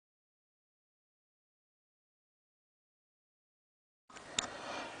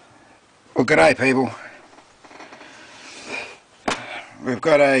Well, g'day people. We've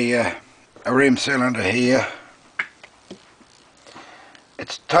got a rim cylinder here.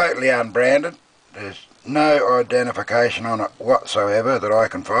 It's totally unbranded. There's no identification on it whatsoever that I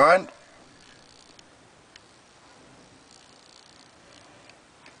can find.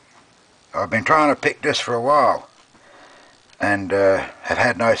 I've been trying to pick this for a while and have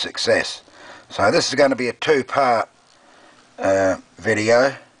had no success. So this is going to be a two-part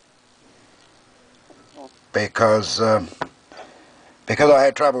video because I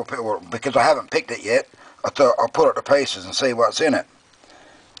had trouble, because I haven't picked it yet. I thought I'll put it to pieces and see what's in it.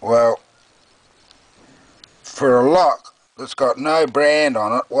 Well, for a lock that's got no brand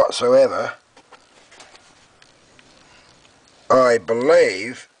on it whatsoever, I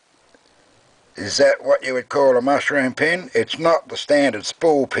believe, is that what you would call a mushroom pin? It's not the standard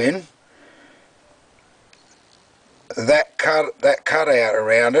spool pin. That cutout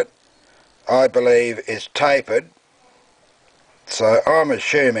around it, I believe, is tapered. So I'm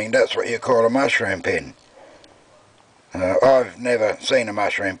assuming that's what you call a mushroom pin. I've never seen a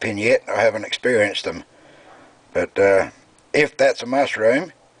mushroom pin yet. I haven't experienced them. But if that's a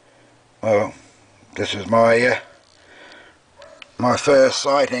mushroom, well, this is my first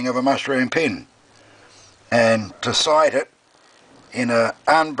sighting of a mushroom pin. And to sight it in an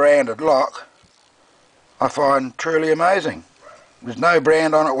unbranded lock, I find truly amazing. There's no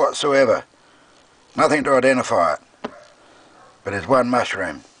brand on it whatsoever. Nothing to identify it. But there's one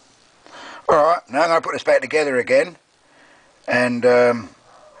mushroom. Alright, now I'm going to put this back together again. And I'll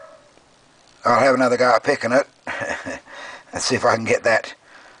have another go at picking it. Let's see if I can get that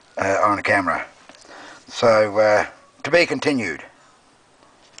on camera. So, to be continued.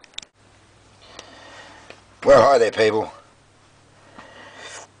 Well, hi there people.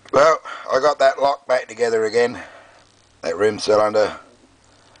 Well, I got that lock back together again. That rim cylinder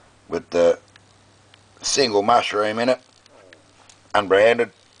with the single mushroom in it.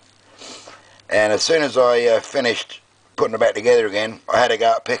 Unbranded. And as soon as I finished putting it back together again, I had to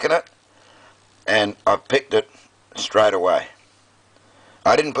go up picking it, and I picked it straight away.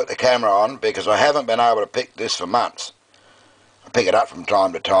 I didn't put the camera on because I haven't been able to pick this for months. I pick it up from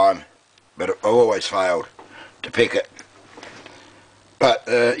time to time, but I always failed to pick it. But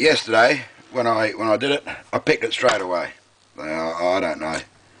yesterday, when I did it, I picked it straight away. I don't know.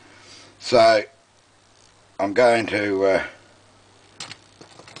 So I'm going to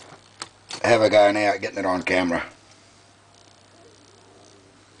have a go now at getting it on camera.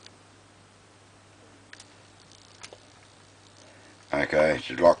 Okay,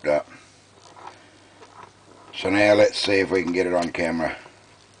 she's locked up. So now let's see if we can get it on camera.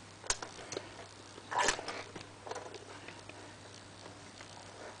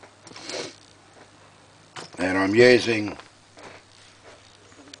 And I'm using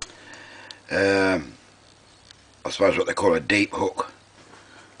I suppose what they call a deep hook.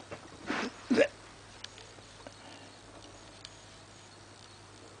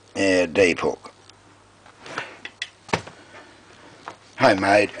 Yeah, deep hook.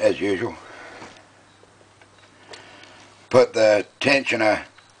 Homemade as usual. Put the tensioner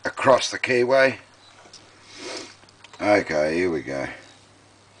across the keyway. Okay, here we go.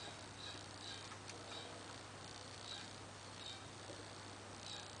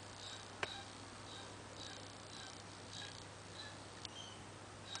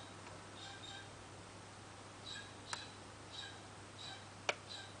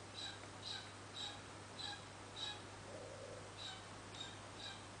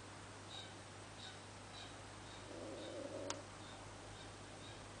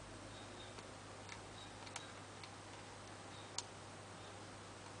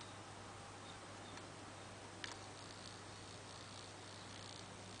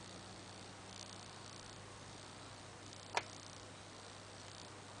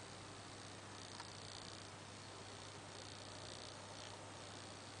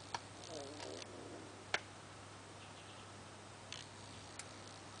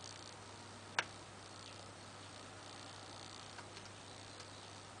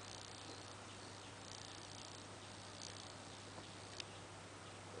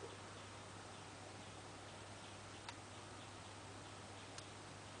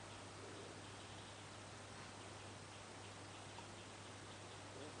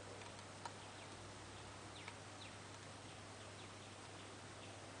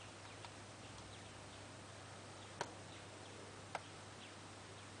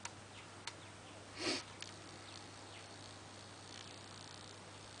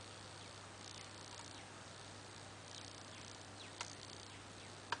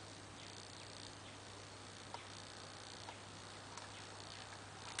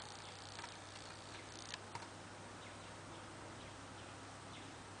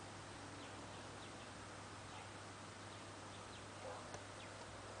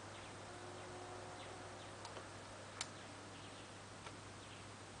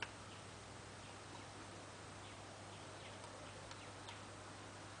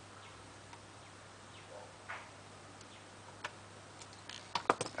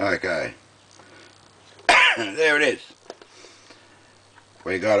 Okay. There it is.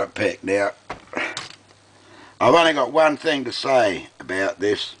 We got it picked. Now, I've only got one thing to say about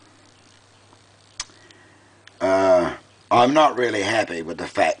this. I'm not really happy with the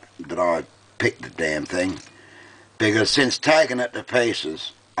fact that I picked the damn thing, because since taking it to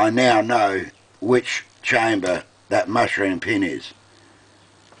pieces, I now know which chamber that mushroom pin is.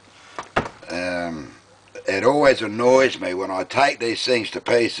 It always annoys me when I take these things to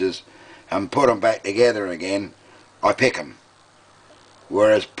pieces and put them back together again, I pick them.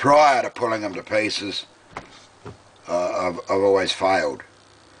 Whereas prior to pulling them to pieces, I've always failed.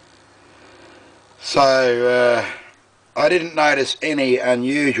 So I didn't notice any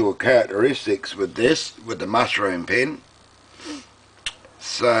unusual characteristics with this, with the mushroom pin.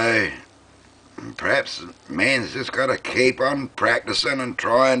 So perhaps man's just got to keep on practicing and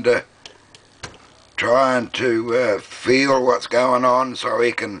trying to feel what's going on so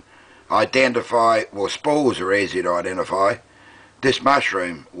he can identify. Well, spores are easy to identify. This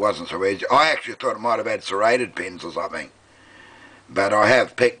mushroom wasn't so easy. I actually thought it might have had serrated pins or something, but I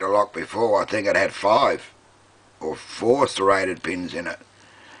have picked a lock before. I think it had 5 or 4 serrated pins in it,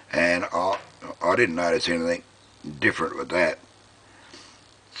 and I didn't notice anything different with that.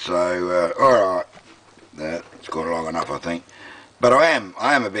 So alright, it's gone long enough, I think. But I am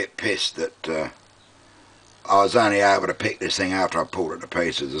a bit pissed that I was only able to pick this thing after I pulled it to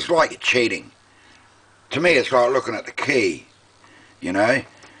pieces. It's like you're cheating. To me, it's like looking at the key, you know.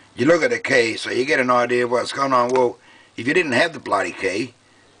 You look at the key so you get an idea of what's going on. Well, if you didn't have the bloody key,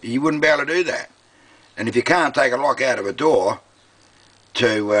 you wouldn't be able to do that. And if you can't take a lock out of a door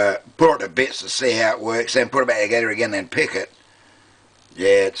to put it to bits to see how it works, then put it back together again, then pick it,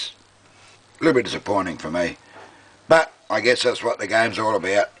 yeah, it's a little bit disappointing for me. But I guess that's what the game's all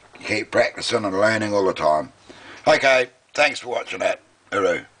about. You keep practicing and learning all the time. Okay, thanks for watching that.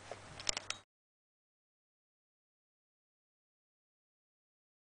 Hooroo.